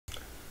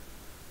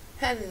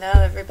Hello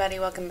everybody,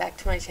 welcome back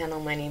to my channel.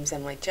 My name's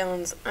Emily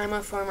Jones. I'm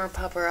a former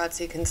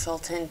paparazzi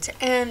consultant,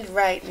 and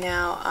right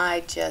now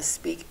I just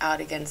speak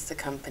out against the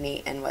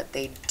company and what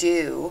they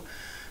do.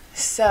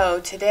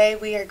 So today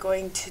we are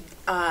going to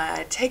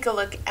take a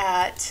look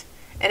at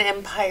an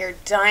Empire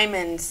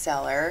diamond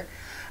seller.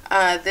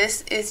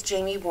 This is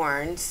Jami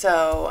Warren.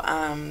 So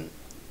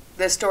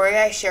the story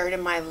I shared in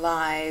my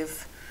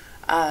live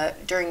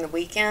during the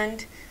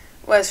weekend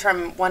was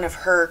from one of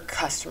her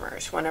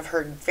customers, one of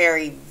her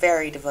very,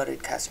 very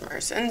devoted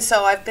customers. And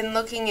so I've been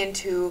looking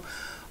into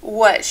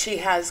what she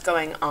has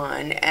going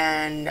on,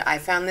 and I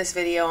found this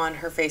video on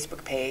her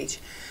Facebook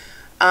page.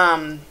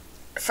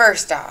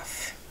 First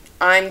off,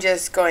 I'm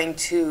just going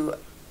to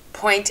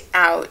point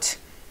out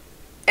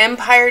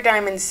Empire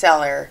Diamond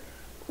Seller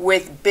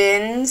with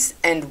bins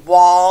and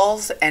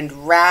walls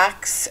and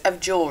racks of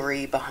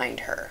jewelry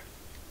behind her.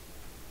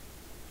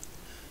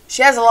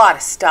 She has a lot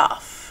of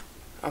stuff,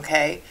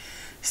 okay?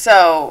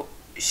 So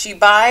she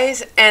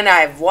buys, and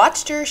I've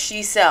watched her,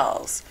 she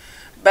sells,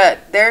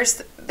 but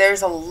there's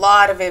a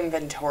lot of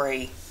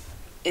inventory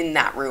in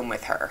that room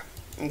with her,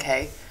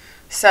 okay?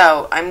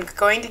 So I'm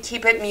going to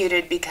keep it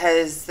muted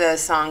because the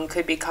song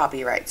could be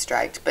copyright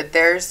striked, but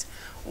there's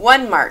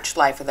one March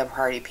Life of the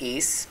Party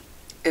piece,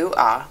 ooh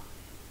ah,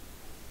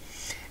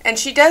 and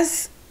she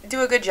does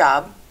do a good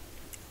job.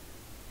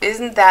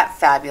 Isn't that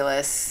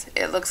fabulous?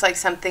 It looks like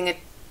something a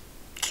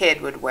kid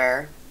would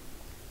wear.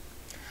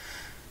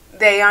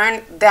 They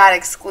aren't that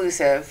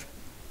exclusive.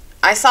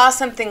 I saw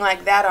something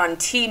like that on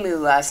Temu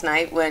last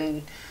night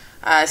when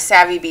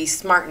Savvy Be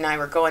Smart and I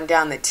were going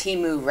down the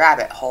Temu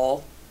rabbit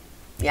hole.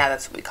 Yeah,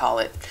 that's what we call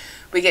it.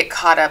 We get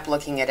caught up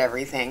looking at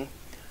everything.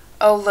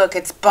 Oh, look,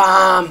 it's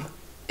bomb.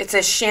 It's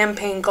a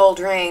champagne gold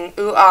ring.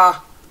 Ooh,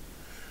 ah.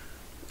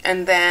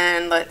 And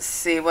then let's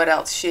see what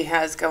else she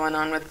has going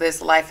on with this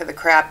Life of the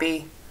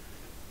Crappy.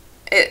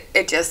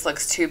 It just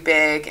looks too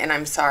big, and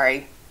I'm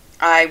sorry.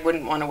 I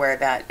wouldn't want to wear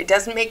that. It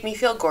doesn't make me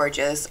feel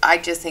gorgeous. I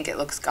just think it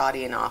looks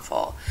gaudy and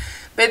awful.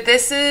 But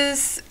this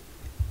is,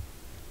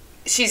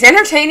 she's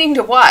entertaining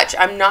to watch.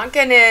 I'm not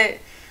gonna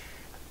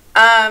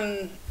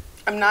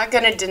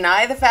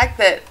deny the fact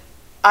that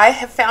I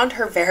have found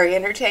her very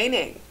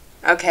entertaining.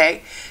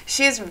 Okay,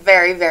 she is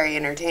very, very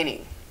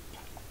entertaining.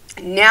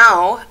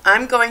 Now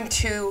I'm going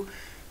to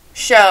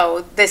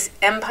show this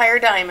Empire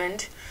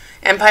Diamond.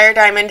 Empire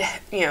Diamond,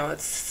 you know,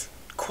 it's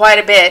quite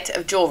a bit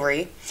of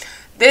jewelry.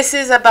 This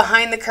is a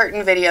behind the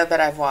curtain video that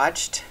I've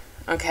watched,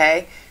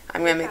 okay?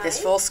 I'm going to make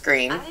this full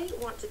screen. I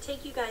want to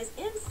take you guys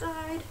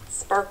inside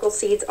Sparkle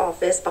Seeds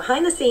office,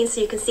 behind the scenes, so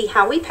you can see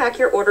how we pack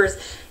your orders,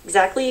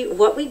 exactly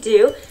what we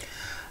do.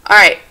 All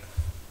right.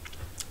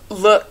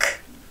 Look.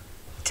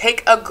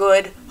 Take a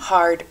good,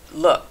 hard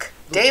look.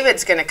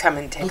 David's going to come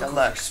and take a look. Look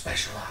with your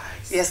special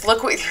eyes. Yes,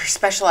 look with your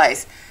special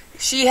eyes.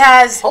 She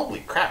has...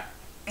 Holy crap.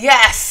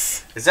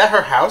 Yes. Is that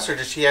her house, or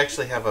does she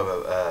actually have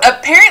a...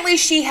 Apparently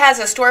she has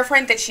a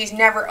storefront that she's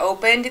never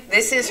opened.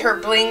 This is her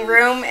bling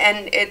room,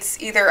 and it's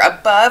either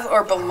above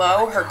or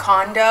below her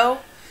condo.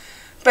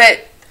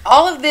 But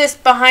all of this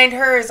behind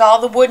her is all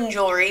the wooden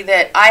jewelry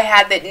that I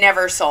had that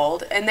never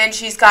sold. And then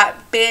she's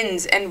got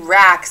bins and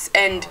racks,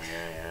 and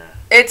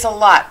it's a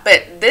lot.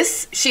 But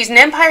this, she's an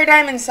Empire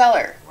Diamond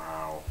seller.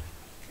 Wow.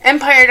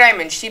 Empire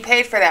Diamond. She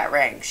paid for that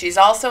rank. She's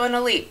also an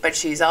elite, but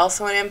she's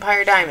also an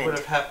Empire Diamond. Would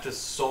have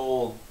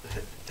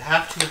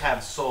to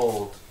have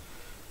sold,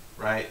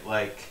 right?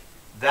 Like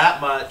that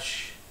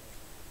much,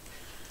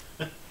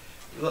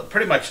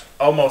 pretty much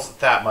almost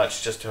that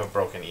much just to have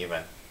broken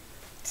even.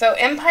 So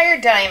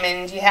Empire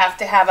Diamond, you have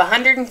to have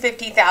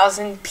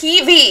 150,000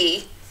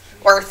 PV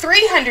or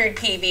 300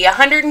 PV,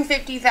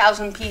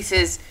 150,000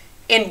 pieces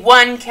in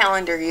one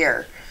calendar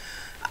year.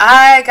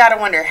 I gotta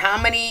wonder,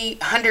 how many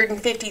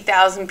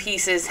 150,000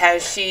 pieces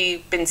has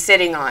she been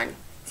sitting on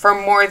for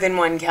more than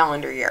one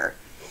calendar year?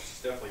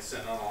 She's definitely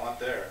sitting on a lot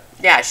there.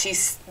 Yeah,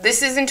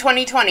 this is in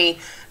 2020,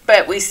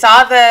 but we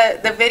saw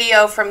the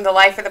video from the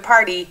Life of the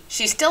Party.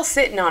 She's still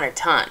sitting on a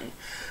ton.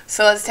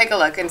 So let's take a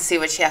look and see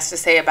what she has to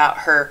say about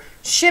her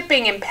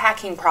shipping and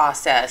packing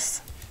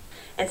process.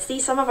 And see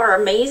some of our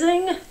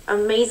amazing,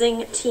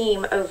 amazing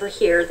team over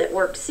here that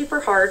work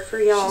super hard for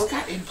y'all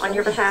on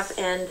your behalf,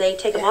 and they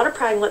take a lot of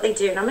pride in what they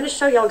do. And I'm going to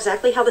show y'all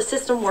exactly how the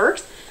system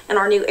works and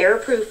our new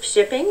airproof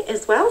shipping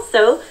as well.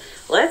 So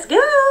let's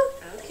go.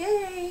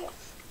 Okay,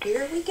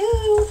 here we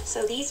go.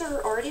 So these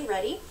are already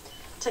ready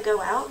to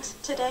go out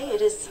today.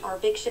 It is our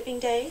big shipping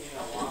day.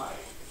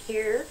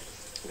 Here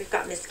we've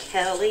got Miss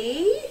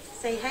Kelly.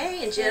 Say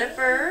hey, and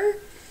Jennifer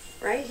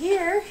right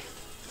here.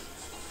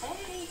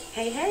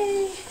 Hey,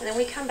 hey. And then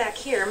we come back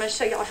here. I'm going to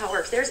show y'all how it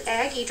works. There's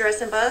Aggie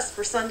dressing busts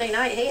for Sunday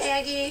night. Hey,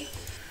 Aggie.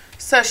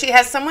 So she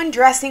has someone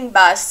dressing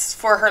busts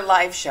for her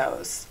live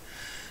shows.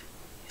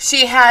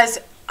 She has,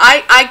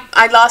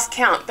 I lost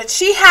count, but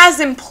she has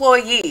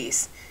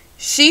employees.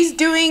 She's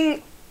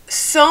doing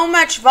so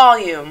much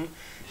volume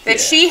that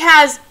she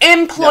has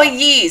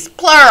employees,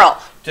 plural.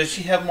 Does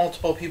she have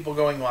multiple people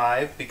going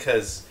live?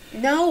 Because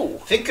no.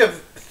 Think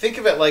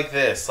of it like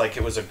this: like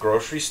it was a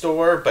grocery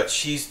store, but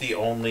she's the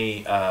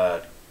only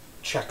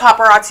checker.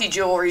 Paparazzi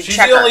jewelry She's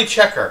checker. the only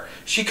checker.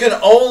 She can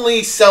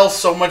only sell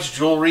so much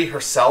jewelry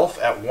herself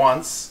at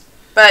once.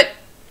 But,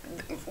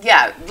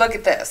 yeah, look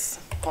at this.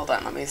 Hold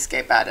on, let me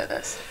escape out of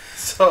this.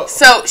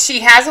 So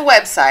she has a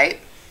website.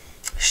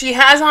 She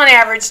has, on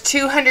average,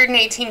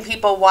 218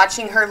 people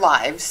watching her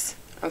lives.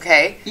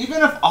 Okay?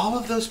 even if all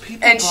of those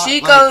people And bought,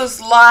 she like,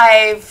 goes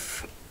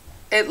live,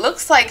 it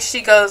looks like she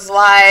goes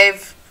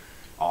live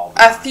all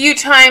the a time. few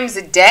times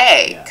a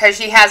day. Yeah. Because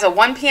she has a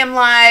 1 p.m.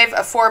 live,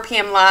 a 4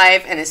 p.m.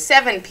 live, and a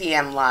 7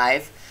 p.m.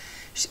 live.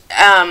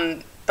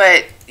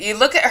 But you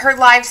look at her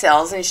live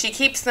sales, and she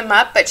keeps them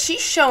up, but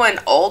she's showing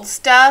old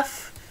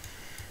stuff.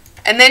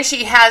 And then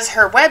she has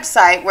her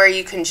website where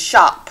you can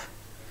shop.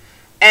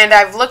 And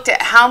I've looked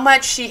at how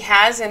much she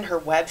has in her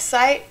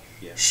website.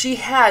 Yeah. She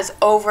has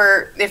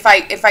over, if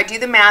I do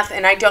the math,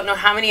 and I don't know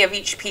how many of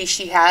each piece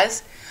she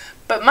has,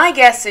 but my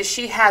guess is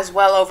she has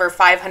well over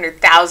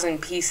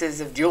 500,000 pieces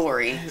of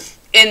jewelry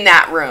in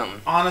that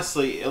room.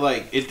 Honestly,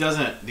 like it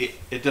doesn't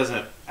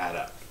add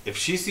up. If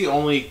she's the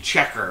only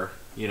checker,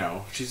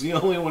 she's the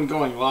only one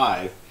going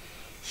live,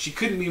 she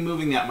couldn't be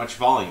moving that much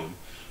volume.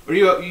 Or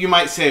you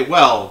might say,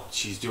 well,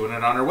 she's doing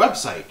it on her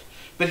website.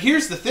 But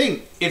here's the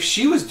thing: if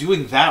she was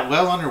doing that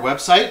well on her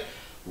website,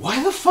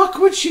 why the fuck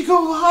would she go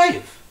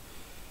live?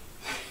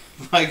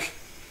 Like,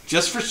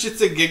 just for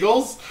shits and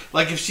giggles?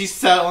 Like, if she's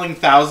selling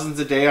thousands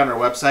a day on her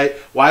website,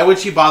 why would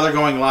she bother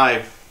going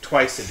live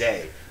twice a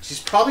day? She's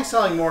probably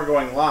selling more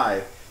going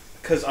live,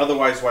 because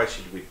otherwise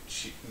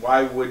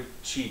why would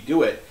she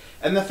do it?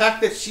 And the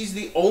fact that she's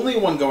the only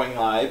one going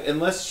live,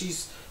 unless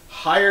she's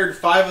hired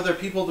 5 other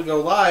people to go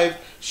live,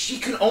 she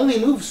can only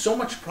move so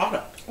much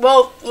product.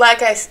 Well, like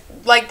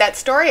that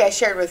story I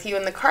shared with you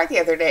in the car the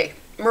other day,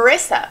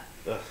 Marissa.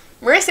 Ugh.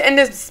 Marissa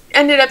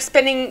ended up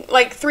spending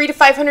like $300 to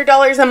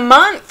 $500 a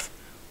month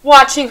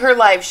watching her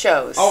live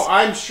shows. Oh,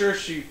 I'm sure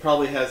she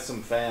probably has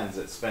some fans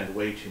that spend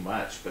way too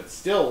much, but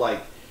still,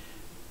 like,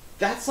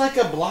 that's like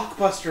a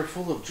Blockbuster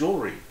full of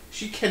jewelry.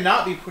 She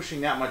cannot be pushing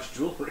that much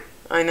jewelry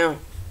I know.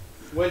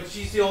 when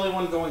she's the only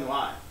one going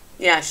live.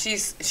 Yeah,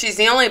 she's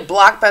the only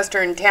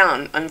Blockbuster in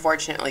town.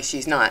 Unfortunately,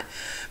 she's not.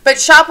 But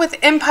shop with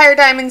Empire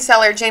Diamond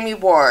seller Jami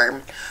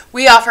Warm.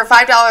 We offer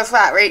 $5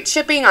 flat rate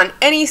shipping on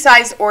any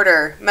size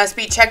order. Must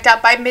be checked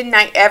out by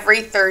midnight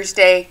every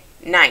Thursday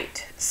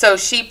night. So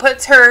she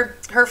puts her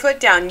foot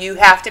down. You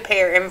have to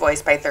pay her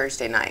invoice by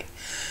Thursday night.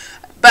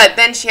 But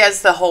then she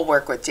has the whole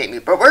work with Jami.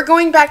 But we're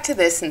going back to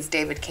this since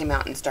David came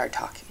out and started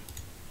talking.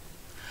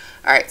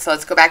 All right, so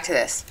let's go back to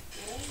this.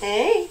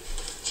 Hey,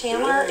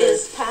 Chandler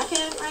is packing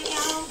right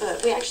now,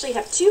 but we actually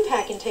have 2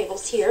 packing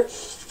tables here.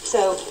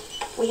 So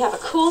we have a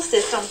cool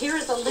system. Here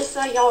is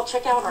Alyssa. Y'all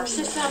check out our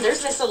system.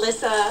 There's Miss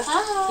Alyssa.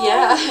 Hi.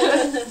 Yeah.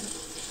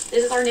 This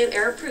is our new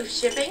airproof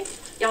shipping.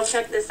 Y'all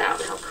check this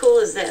out. How cool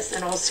is this?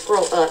 And I'll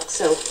scroll up.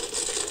 So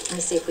let me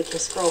see if we can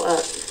scroll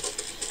up.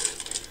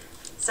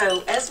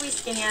 So as we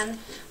scan,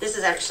 this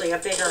is actually a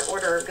bigger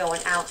order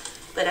going out.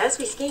 But as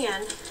we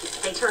scan,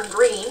 they turn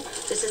green.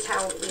 This is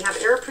how we have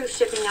airproof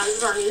shipping now. This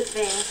is our new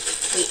thing.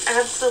 We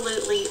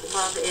absolutely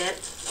love it.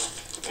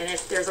 And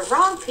if there's a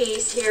wrong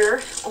piece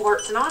here, or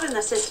it's not in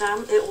the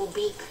system, it will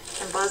beep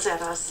and buzz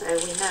at us, so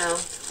we know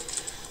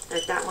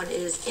that that one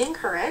is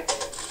incorrect.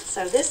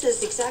 So this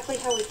is exactly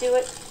how we do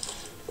it.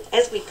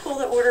 As we pull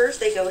the orders,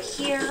 they go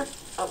here.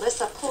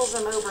 Alyssa pulls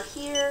them over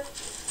here.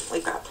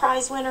 We've got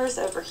prize winners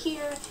over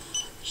here.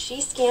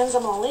 She scans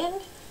them all in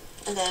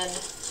and then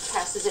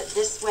passes it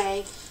this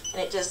way.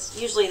 And it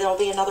just, usually there'll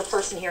be another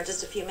person here in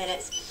just a few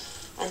minutes.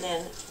 And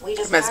then we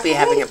just Must be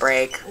having a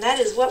break. And that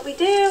is what we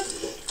do.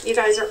 You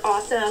guys are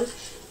awesome.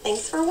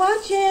 Thanks for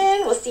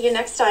watching. We'll see you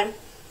next time.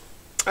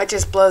 It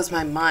just blows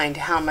my mind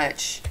how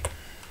much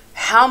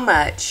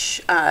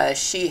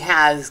she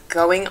has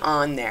going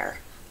on there.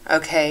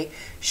 Okay,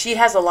 she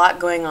has a lot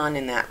going on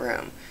in that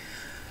room.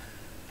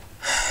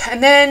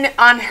 And then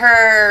on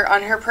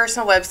her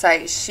personal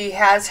website, she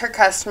has her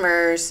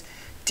customers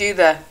do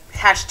the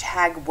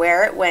hashtag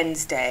Wear It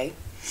Wednesday,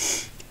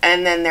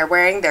 and then they're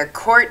wearing their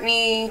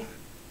Courtney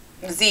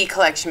Z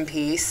collection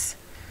piece,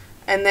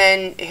 and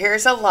then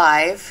here's a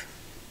live,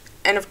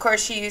 and of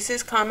course she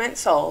uses comment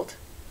sold.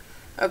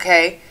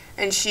 Okay,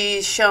 and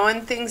she's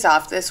showing things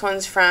off. This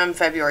one's from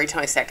February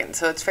 22nd,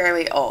 so it's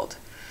fairly old.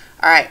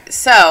 Alright,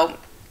 so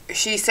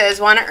she says,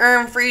 want to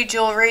earn free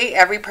jewelry?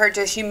 Every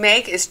purchase you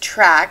make is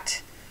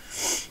tracked.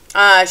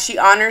 She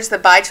honors the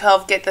buy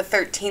 12, get the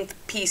 13th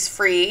piece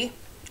free,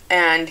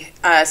 and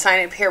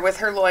sign up here with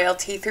her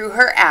loyalty through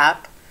her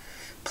app.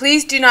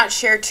 Please do not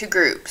share to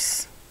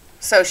groups.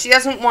 So she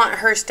doesn't want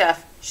her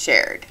stuff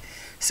shared.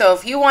 So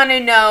if you want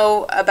to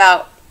know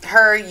about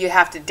her, you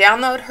have to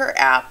download her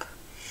app.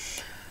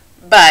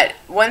 But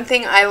one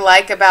thing I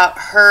like about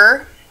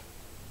her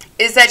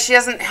is that she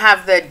doesn't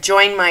have the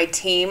join my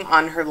team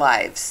on her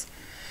lives.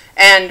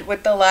 And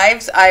with the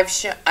lives I've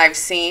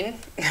seen,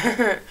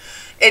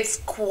 it's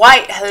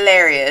quite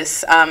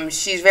hilarious.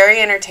 She's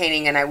very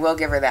entertaining, and I will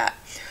give her that.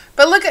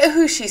 But look at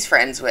who she's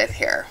friends with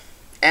here.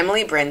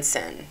 Emily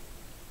Brinson,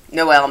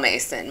 Noelle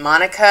Mason,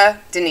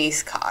 Monica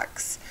Denise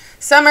Cox,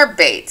 Summer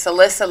Bates,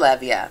 Alyssa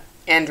Levia,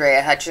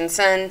 Andrea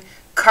Hutchinson,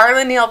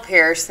 Carla Neal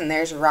Pierce, and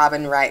there's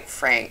Robin Wright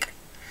Frank.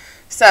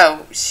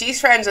 So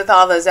she's friends with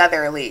all those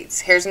other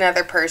elites. Here's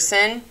another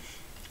person,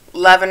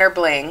 loving her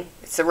bling.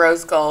 It's the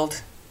rose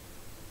gold.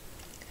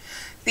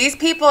 These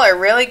people are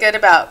really good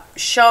about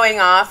showing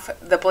off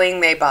the bling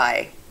they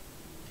buy.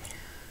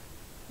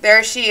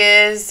 There she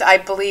is. I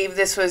believe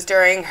this was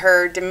during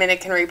her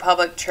Dominican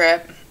Republic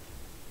trip.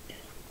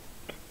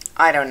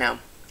 I don't know.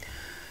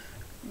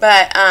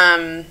 But,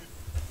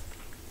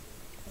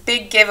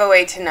 big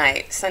giveaway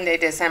tonight, Sunday,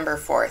 December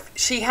 4th.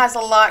 She has a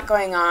lot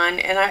going on,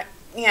 and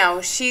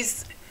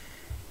she's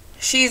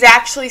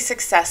actually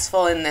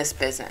successful in this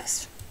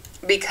business.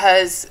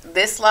 Because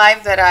this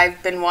live that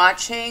I've been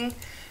watching,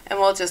 and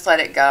we'll just let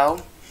it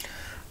go,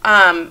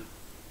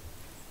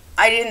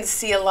 I didn't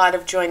see a lot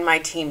of join my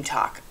team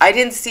talk. I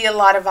didn't see a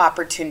lot of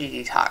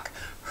opportunity talk.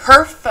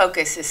 Her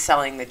focus is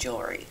selling the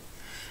jewelry.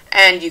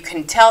 And you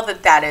can tell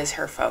that that is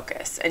her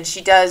focus. And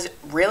she does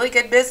really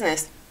good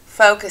business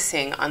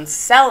focusing on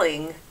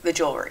selling the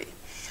jewelry.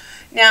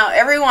 Now,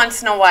 every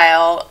once in a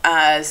while,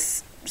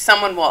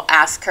 someone will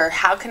ask her,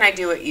 how can I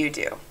do what you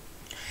do?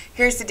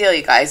 Here's the deal,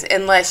 you guys.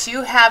 Unless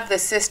you have the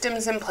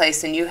systems in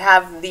place and you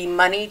have the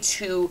money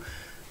to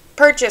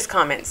purchase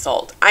comments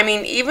sold. I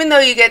mean, even though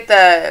you get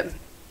the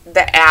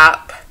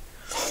app,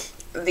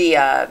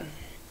 the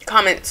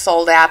comment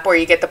sold app, or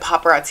you get the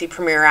Paparazzi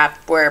Premier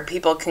app where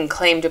people can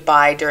claim to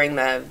buy during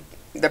the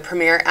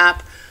Premier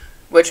app,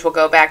 which will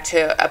go back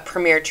to a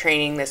Premier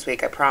training this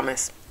week, I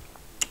promise.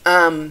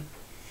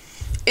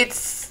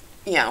 It's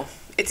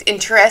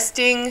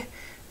interesting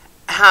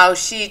how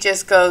she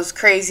just goes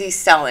crazy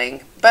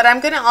selling. But I'm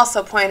going to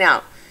also point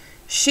out,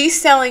 she's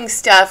selling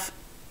stuff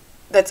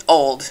that's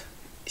old.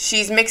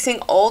 She's mixing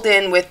old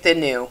in with the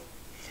new.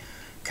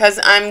 Because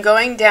I'm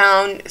going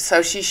down,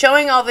 so she's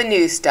showing all the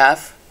new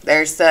stuff.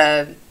 There's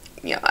the,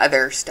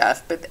 other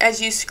stuff. But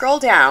as you scroll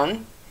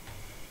down,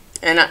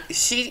 and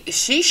she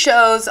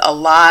shows a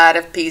lot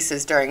of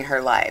pieces during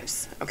her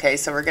lives. Okay,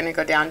 so we're going to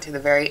go down to the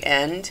very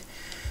end.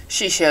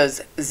 She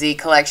shows Z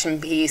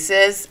collection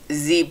pieces,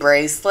 Z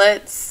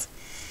bracelets.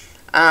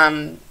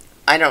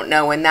 I don't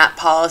know when that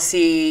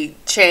policy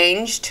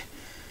changed,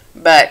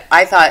 but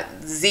I thought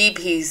Z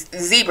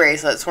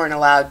bracelets weren't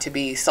allowed to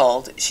be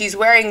sold. She's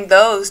wearing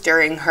those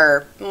during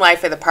her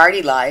Life of the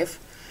Party live.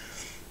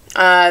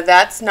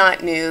 That's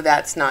not new,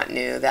 that's not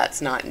new,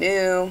 that's not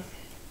new.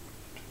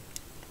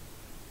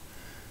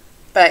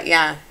 But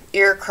yeah,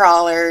 ear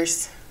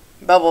crawlers,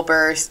 bubble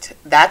burst,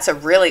 that's a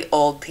really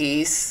old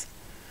piece.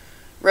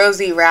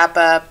 Rosy wrap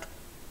up.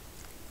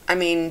 I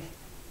mean,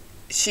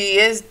 she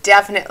is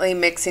definitely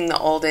mixing the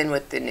old in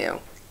with the new.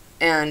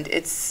 And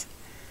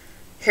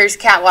here's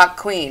Catwalk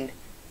Queen.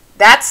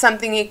 That's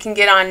something you can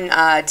get on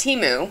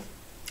Temu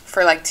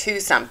for like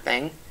 $2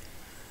 something.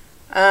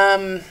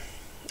 I'm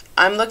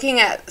looking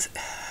at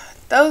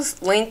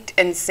those linked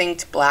and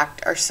synced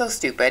black are so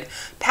stupid.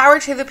 Power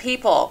to the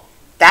People.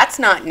 That's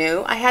not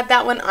new. I had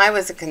that when I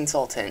was a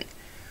consultant.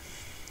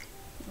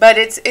 But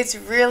it's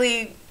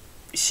really,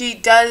 she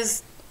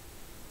does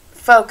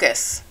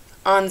focus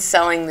on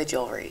selling the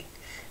jewelry.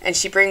 And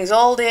she brings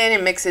old in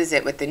and mixes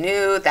it with the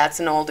new. That's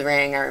an old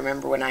ring. I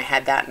remember when I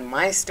had that in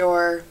my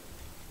store.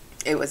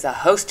 It was a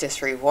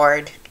hostess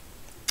reward.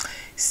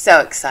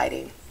 So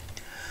exciting.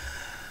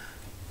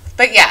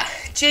 But yeah,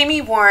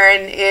 Jami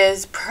Warren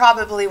is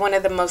probably one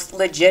of the most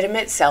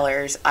legitimate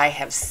sellers I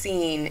have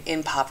seen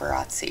in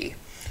paparazzi.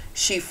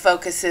 She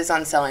focuses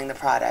on selling the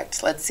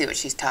product. Let's see what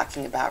she's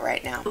talking about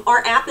right now.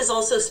 Our app is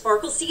also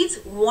Sparkle Seeds,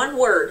 one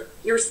word.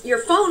 Your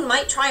phone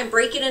might try and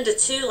break it into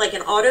two like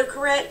an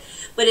autocorrect,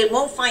 but it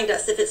won't find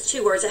us if it's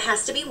 2 words. It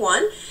has to be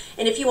one.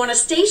 And if you want to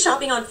stay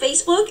shopping on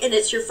Facebook and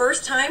it's your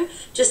first time,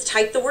 just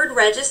type the word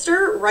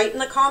register right in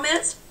the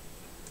comments.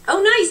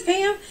 Oh, nice,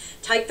 Pam.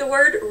 Type the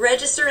word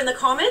register in the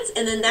comments,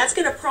 and then that's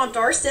going to prompt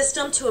our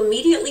system to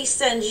immediately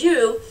send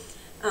you,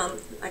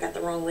 I got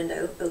the wrong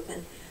window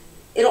open.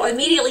 It'll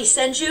immediately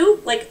send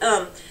you like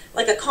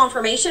a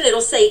confirmation. It'll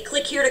say,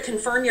 click here to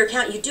confirm your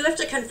account. You do have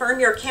to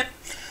confirm your account.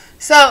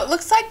 So it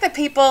looks like the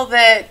people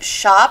that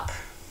shop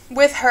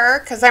with her,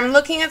 because I'm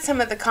looking at some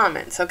of the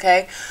comments,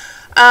 okay?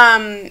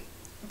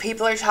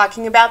 People are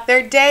talking about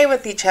their day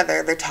with each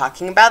other. They're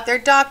talking about their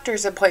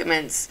doctor's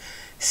appointments.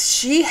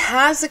 She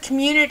has a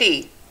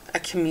community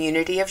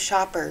of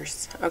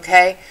shoppers,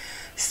 okay?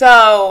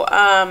 So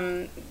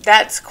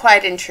that's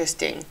quite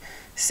interesting.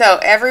 So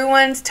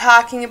everyone's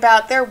talking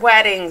about their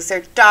weddings,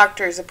 their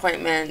doctor's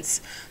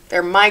appointments,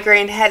 their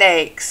migraine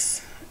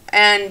headaches,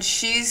 and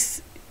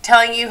she's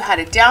telling you how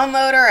to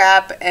download her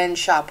app and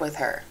shop with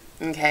her,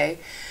 okay?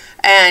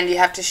 And you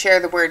have to share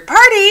the word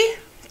party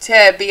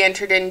to be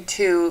entered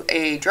into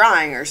a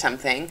drawing or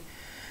something.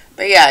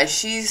 But yeah,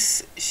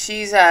 she's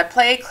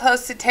pay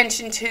close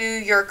attention to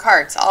your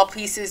carts. All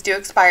pieces do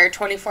expire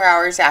 24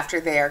 hours after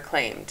they are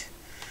claimed.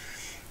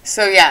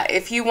 So yeah,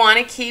 if you want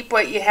to keep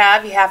what you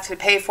have to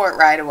pay for it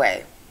right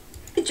away.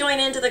 join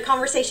into the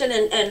conversation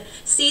and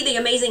see the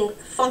amazing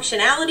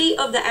functionality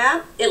of the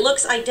app. It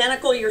looks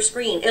identical to your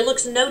screen. It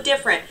looks no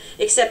different,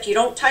 except you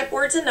don't type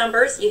words and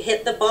numbers. You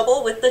hit the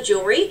bubble with the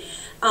jewelry.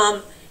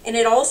 And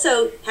it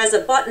also has a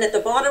button at the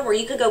bottom where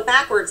you can go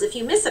backwards if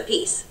you miss a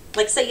piece.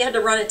 Like say you had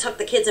to run and tuck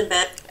the kids in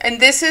bed. And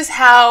this is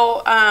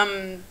how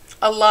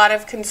a lot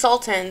of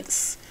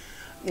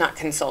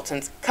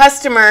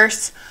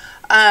customers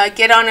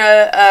get on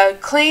a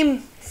claim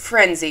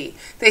frenzy.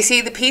 They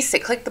see the piece, they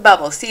click the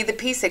bubble. See the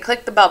piece, they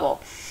click the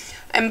bubble.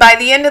 And by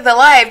the end of the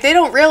live, they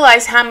don't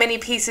realize how many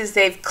pieces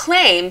they've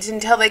claimed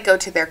until they go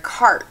to their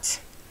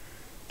cart.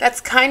 That's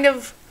kind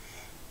of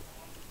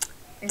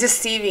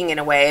deceiving in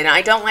a way, and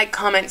I don't like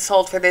comments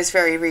sold for this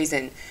very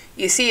reason.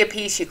 You see a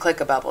piece, you click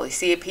a bubble. You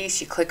see a piece,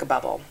 you click a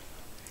bubble.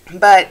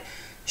 But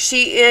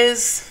she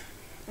is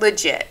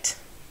legit,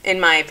 in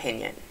my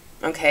opinion.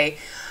 Okay,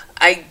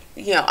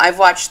 I've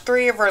watched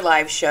 3 of her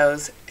live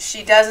shows.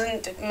 She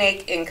doesn't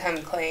make income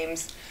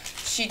claims.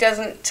 She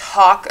doesn't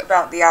talk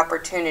about the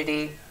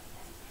opportunity.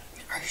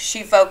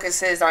 She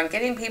focuses on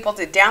getting people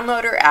to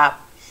download her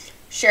app,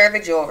 share the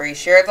jewelry,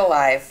 share the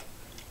live,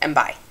 and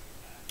buy.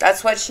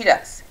 That's what she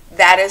does.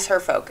 That is her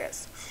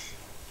focus.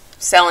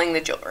 Selling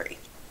the jewelry.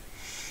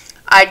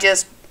 I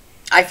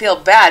feel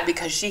bad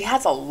because she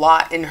has a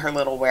lot in her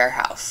little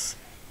warehouse.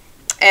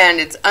 And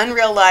it's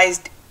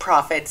unrealized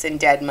profits and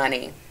dead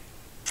money.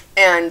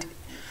 And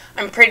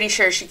I'm pretty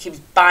sure she keeps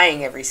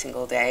buying every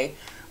single day,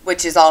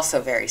 which is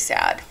also very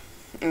sad.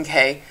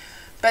 Okay?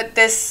 But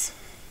this,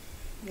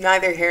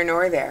 neither here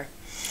nor there.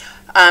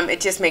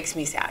 It just makes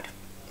me sad,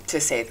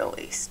 to say the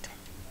least.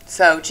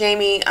 So,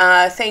 Jamie,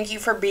 thank you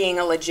for being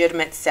a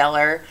legitimate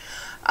seller.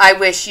 I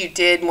wish you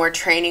did more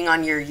training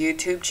on your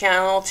YouTube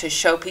channel to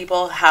show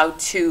people how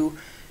to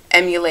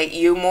emulate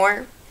you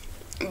more,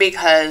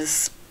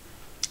 because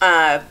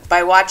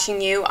by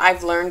watching you,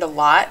 I've learned a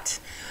lot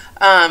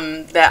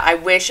that I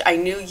wish I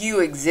knew you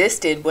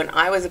existed when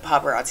I was a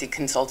paparazzi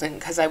consultant,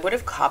 because I would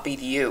have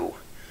copied you.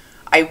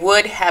 I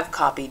would have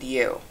copied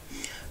you.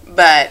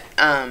 But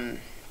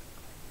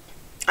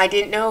I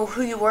didn't know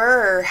who you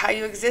were or how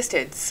you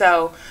existed.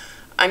 So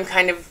I'm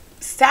kind of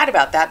sad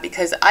about that,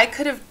 because I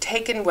could have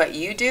taken what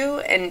you do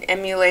and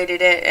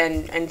emulated it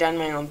and done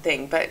my own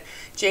thing. But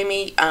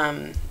Jamie,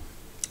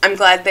 I'm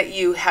glad that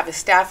you have a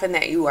staff and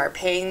that you are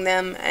paying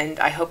them, and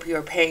I hope you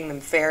are paying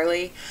them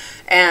fairly.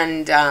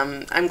 And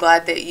I'm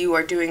glad that you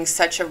are doing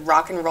such a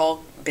rock and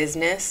roll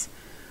business.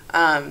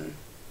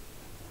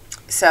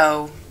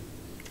 So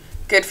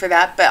good for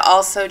that. But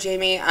also,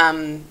 Jamie,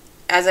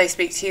 as I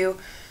speak to you,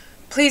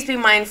 please be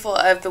mindful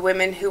of the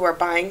women who are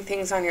buying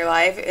things on your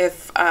live.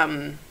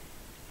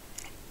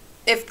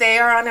 If they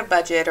are on a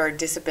budget or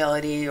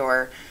disability,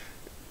 or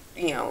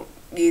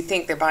you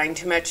think they're buying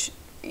too much,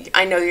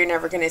 I know you're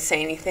never going to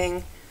say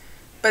anything,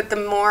 but the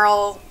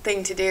moral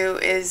thing to do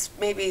is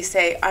maybe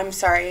say, I'm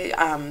sorry,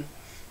 I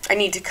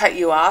need to cut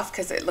you off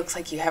because it looks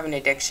like you have an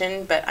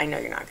addiction, but I know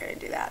you're not going to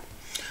do that.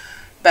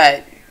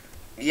 But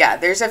yeah,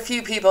 there's a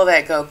few people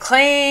that go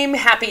claim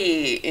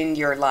happy in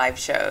your live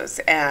shows,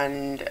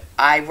 and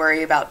I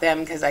worry about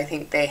them because I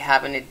think they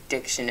have an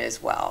addiction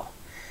as well.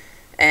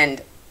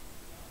 And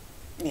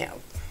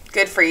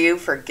good for you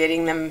for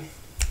getting them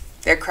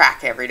their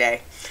crack every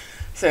day.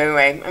 So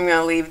anyway, I'm going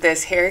to leave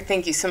this here.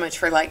 Thank you so much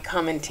for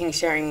commenting,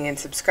 sharing, and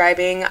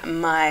subscribing.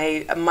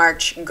 My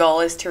March goal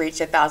is to reach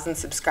 1,000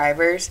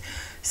 subscribers.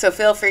 So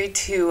feel free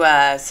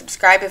to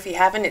subscribe if you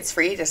haven't. It's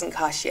free. It doesn't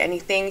cost you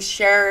anything.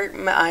 Share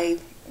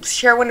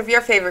one of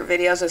your favorite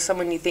videos with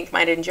someone you think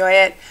might enjoy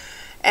it.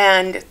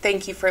 And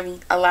thank you for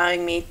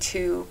allowing me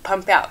to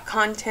pump out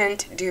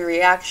content, do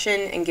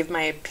reaction, and give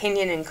my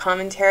opinion and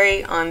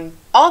commentary on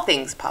all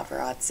things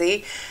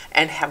paparazzi.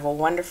 And have a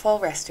wonderful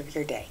rest of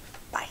your day.